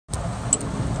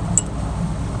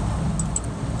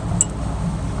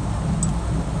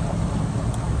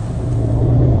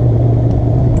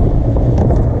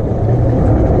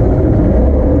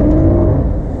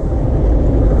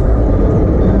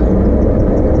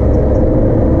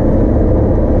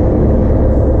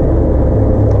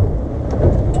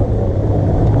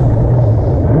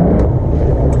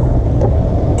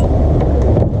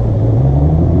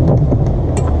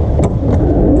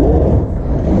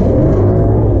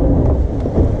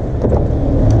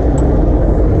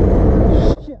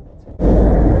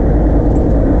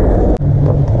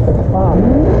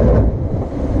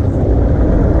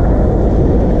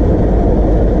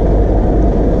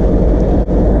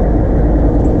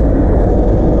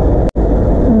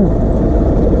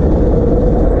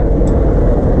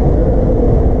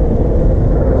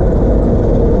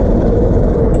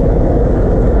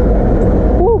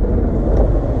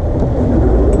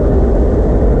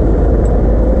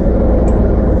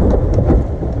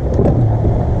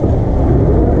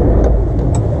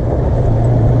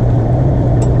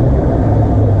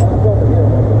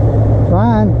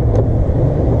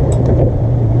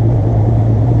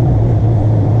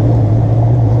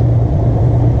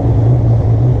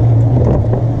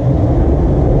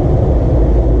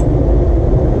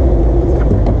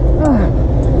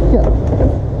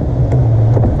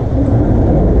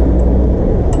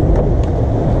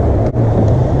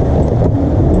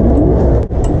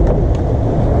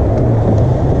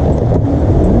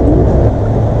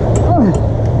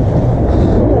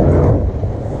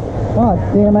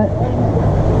a minute.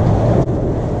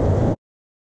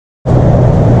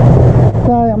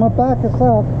 Okay, I'm gonna back us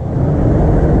up.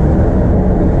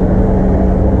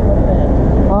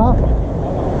 Huh?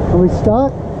 Are we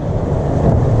stuck?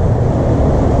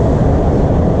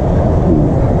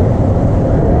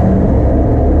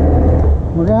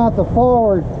 We're gonna have to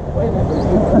forward. Wait a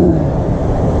minute.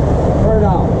 Turn it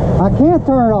off. I can't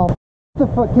turn it off. The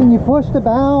fuck? Can you push the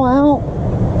bow out?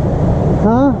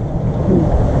 Huh?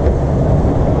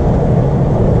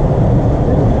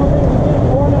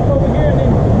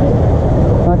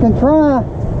 I can try.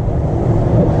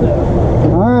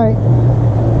 All right.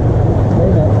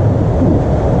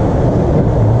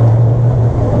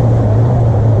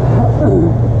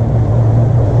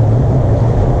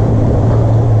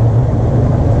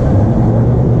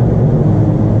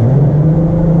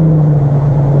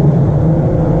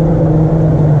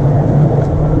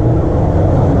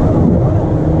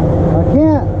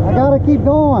 Keep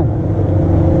going.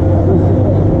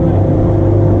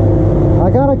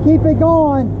 I gotta keep it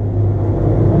going.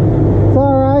 It's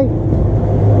all right.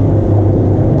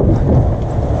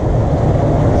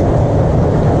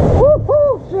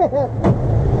 Woo-hoo, shit.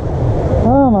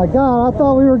 Oh my God, I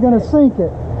thought we were gonna sink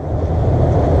it.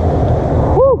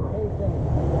 Woo.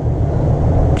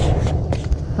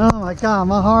 Oh my God,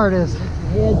 my heart is.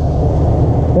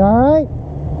 You all right?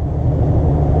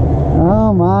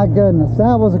 Oh my goodness,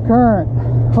 that was a current.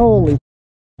 Holy.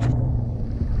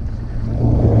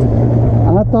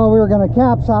 I thought we were going to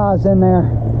capsize in there.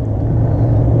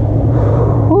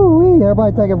 Woo-wee,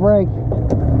 everybody take a break.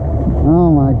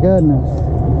 Oh my goodness.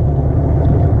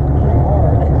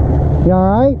 You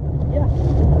alright? Yeah.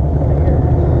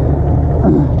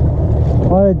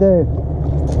 What'd it do?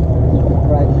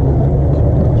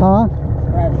 Huh?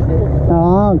 No,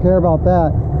 I don't care about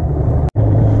that.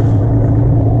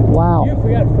 Wow. If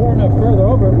we got far enough further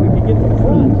over, we could get to the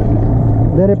front.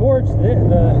 Did it? Towards the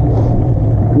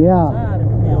Yeah. side, it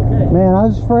would be okay. Man, I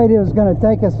was afraid it was going to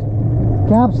take us,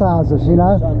 capsize us, you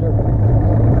know?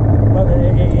 But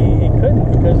it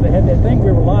couldn't, because they had that thing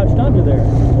we were lodged under there.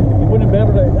 You wouldn't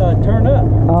have been able to turn up.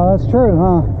 Oh, that's true,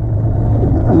 huh?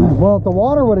 Well, if the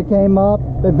water would have came up,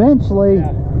 eventually...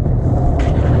 Yeah.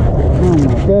 Oh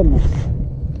my goodness.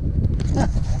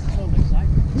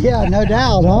 Yeah, no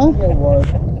doubt, huh? Yeah, it was.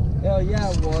 Hell yeah,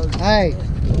 it was. Hey,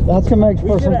 that's gonna make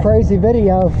for some crazy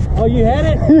video. Oh, you had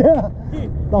it? Yeah,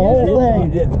 the whole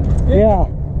thing. Yeah.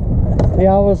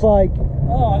 Yeah, I was like,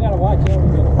 Oh, I gotta watch it.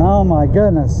 oh my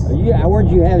goodness. Yeah, where'd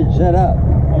you have it set up?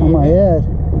 On my head.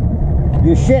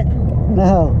 You're shitting.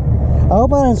 No. I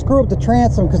hope I didn't screw up the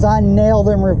transom because I nailed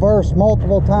in reverse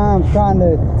multiple times trying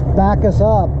to back us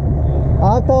up.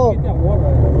 I thought, Get that water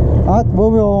out of there. we'll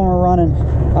be when we're running.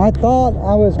 I thought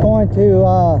I was going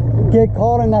to get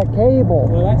caught in that cable.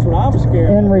 Well, that's what I was scared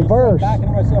In of. reverse.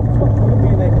 Backing myself, what would be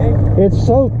in that cable? It's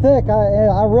so thick.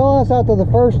 I realized after the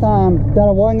first time that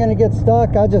I wasn't going to get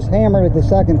stuck. I just hammered it the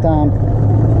second time.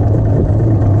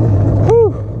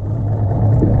 Whew.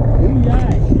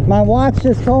 My watch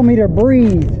just told me to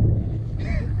breathe.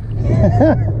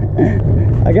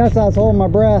 I guess I was holding my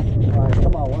breath.